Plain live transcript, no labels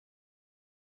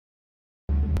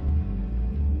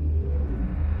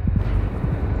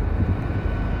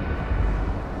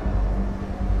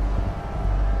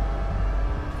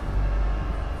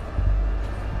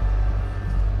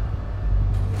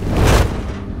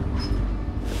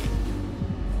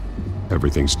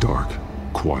Everything's dark,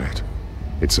 quiet.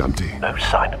 It's empty. No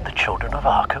sign of the children of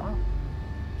Arkham?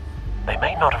 They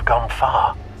may not have gone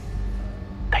far.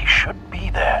 They should be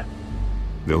there.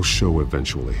 They'll show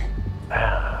eventually.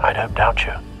 I don't doubt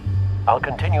you. I'll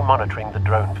continue monitoring the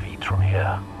drone feeds from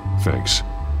here. Thanks.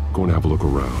 Going to have a look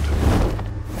around.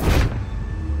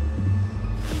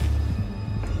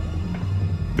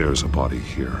 There's a body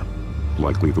here.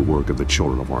 Likely the work of the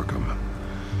children of Arkham.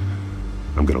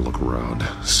 I'm gonna look around,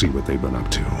 see what they've been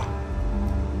up to.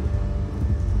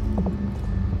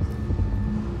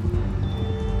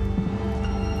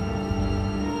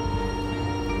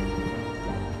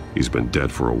 He's been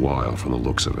dead for a while from the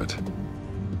looks of it.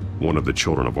 One of the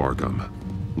children of Arkham.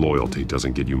 Loyalty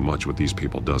doesn't get you much with these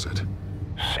people, does it?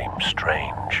 Seems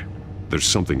strange. There's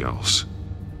something else.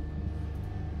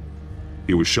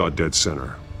 He was shot dead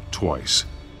center, twice.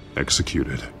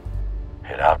 Executed.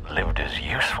 It outlived his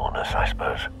usefulness, I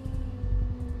suppose.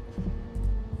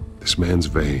 This man's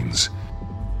veins.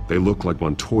 They look like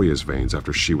Montoya's veins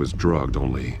after she was drugged,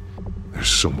 only they're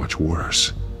so much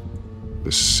worse.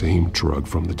 The same drug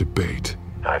from the debate.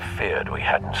 I feared we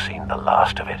hadn't seen the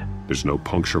last of it. There's no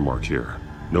puncture mark here.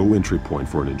 No entry point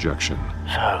for an injection.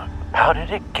 So, how did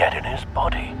it get in his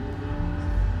body?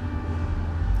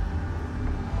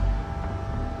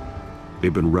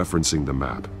 They've been referencing the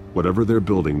map. Whatever they're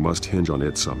building must hinge on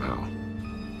it somehow.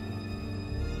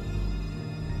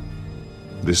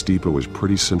 This depot is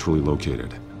pretty centrally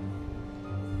located.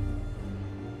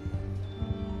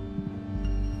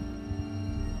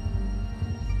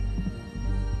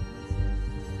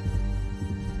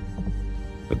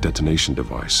 A detonation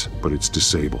device, but it's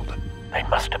disabled. They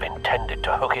must have intended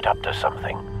to hook it up to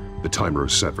something. The timer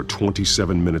is set for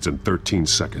 27 minutes and 13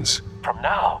 seconds. From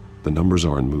now? The numbers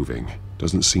aren't moving.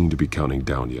 Doesn't seem to be counting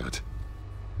down yet.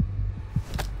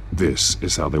 This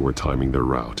is how they were timing their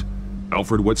route.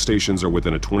 Alfred, what stations are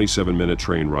within a 27-minute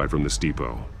train ride from this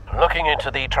depot? Looking into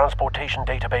the transportation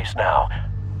database now.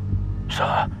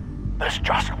 Sir, there's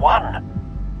just one.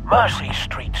 Mercy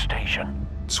Street Station.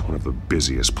 It's one of the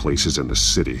busiest places in the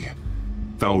city.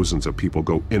 Thousands of people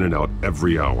go in and out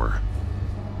every hour.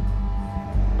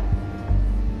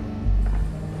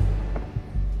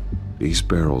 These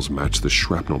barrels match the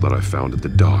shrapnel that I found at the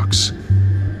docks.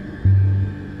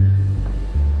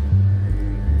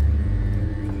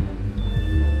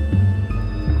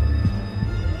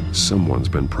 Someone's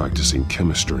been practicing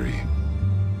chemistry.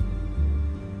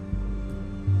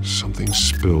 Something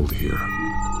spilled here.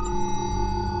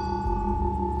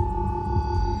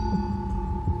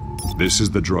 This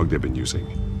is the drug they've been using.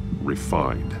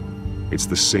 Refined. It's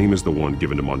the same as the one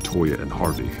given to Montoya and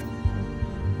Harvey.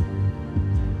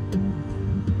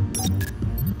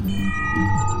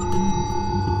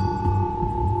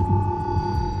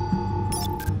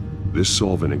 This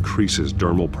solvent increases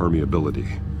dermal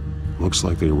permeability. Looks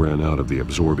like they ran out of the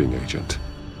absorbing agent.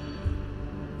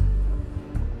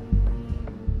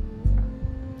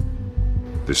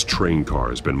 This train car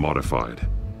has been modified.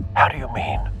 How do you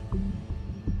mean?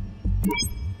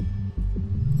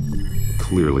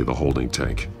 Clearly the holding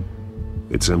tank.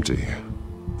 It's empty.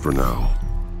 For now.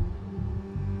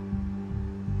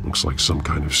 Looks like some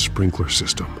kind of sprinkler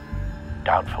system.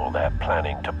 Doubtful they're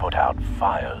planning to put out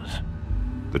fires.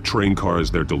 The train car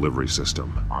is their delivery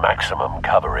system. Maximum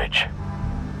coverage.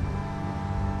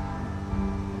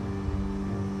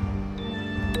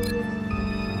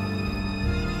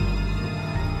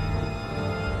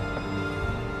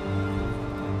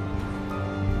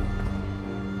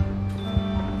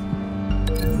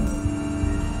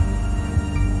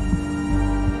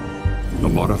 A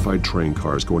modified train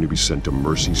car is going to be sent to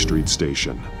Mercy Street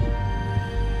Station.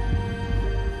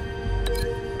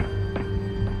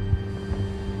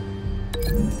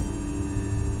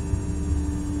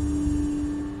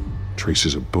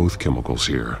 Traces of both chemicals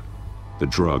here. The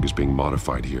drug is being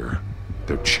modified here.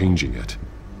 They're changing it.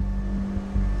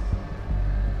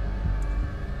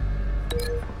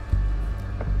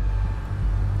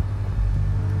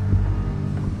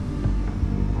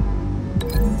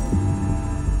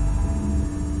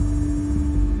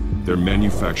 They're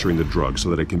manufacturing the drug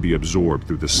so that it can be absorbed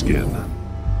through the skin.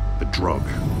 The drug.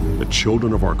 The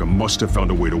children of Arkham must have found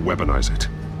a way to weaponize it.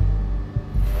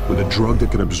 With a drug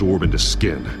that can absorb into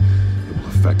skin, it will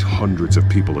affect hundreds of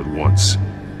people at once.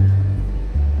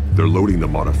 They're loading the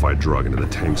modified drug into the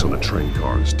tanks on the train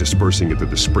cars, dispersing it through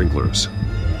the sprinklers.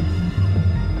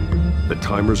 The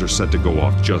timers are set to go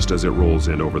off just as it rolls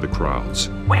in over the crowds.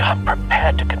 We aren't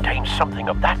prepared to contain something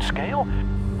of that scale.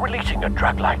 Releasing a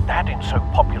drug like that in so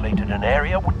populated an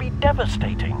area would be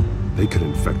devastating. They could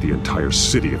infect the entire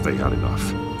city if they had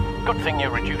enough. Good thing you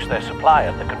reduced their supply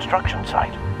at the construction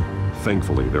site.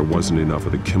 Thankfully, there wasn't enough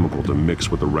of the chemical to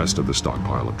mix with the rest of the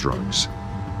stockpile of drugs.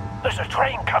 There's a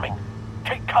train coming.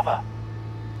 Take cover.